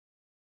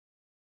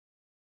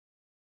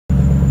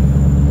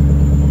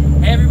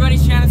Hey everybody,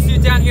 Shannon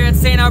Stuht down here at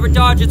St.Albert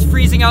Dodge. It's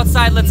freezing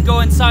outside. Let's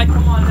go inside.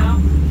 Come on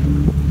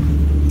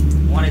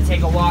now. Want to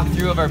take a walk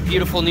through of our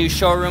beautiful new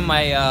showroom.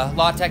 My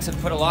law techs have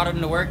put a lot of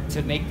them to work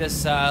to make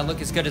this look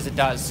as good as it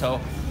does.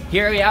 So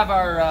here we have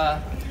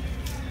our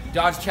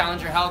Dodge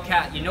Challenger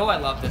Hellcat. You know I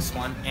love this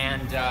one.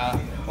 And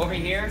over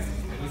here,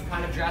 we've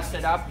kind of dressed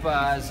it up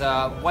as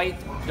a white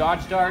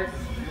Dodge Dart.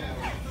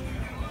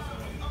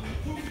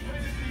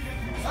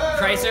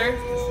 Chrysler,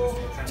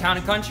 Town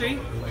and Country.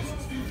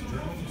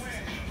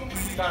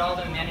 Got all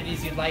the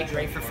amenities you'd like,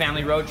 great for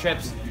family road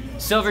trips.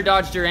 Silver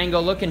Dodge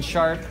Durango, looking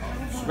sharp.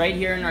 Right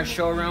here in our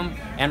showroom,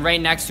 and right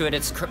next to it,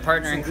 it's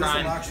partner in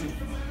crime.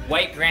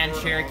 White Grand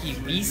Cherokee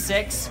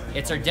V6.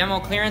 It's our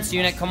demo clearance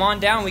unit. Come on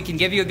down, we can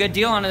give you a good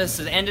deal on this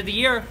at the end of the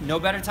year. No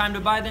better time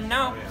to buy than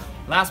now.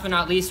 Last but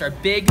not least, our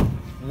big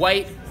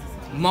white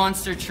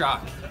monster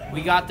truck.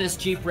 We got this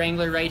Jeep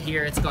Wrangler right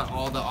here. It's got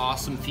all the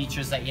awesome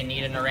features that you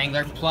need in a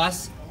Wrangler.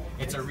 Plus,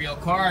 it's a real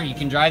car. You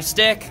can drive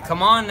stick.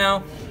 Come on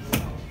now.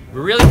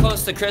 We're really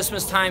close to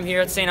Christmas time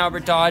here at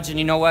St.Albert Dodge, and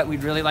you know what?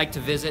 We'd really like to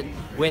visit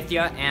with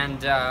you,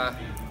 and I'm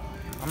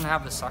gonna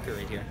have the sucker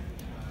right here.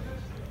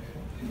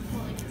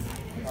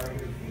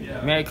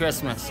 Merry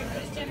Christmas.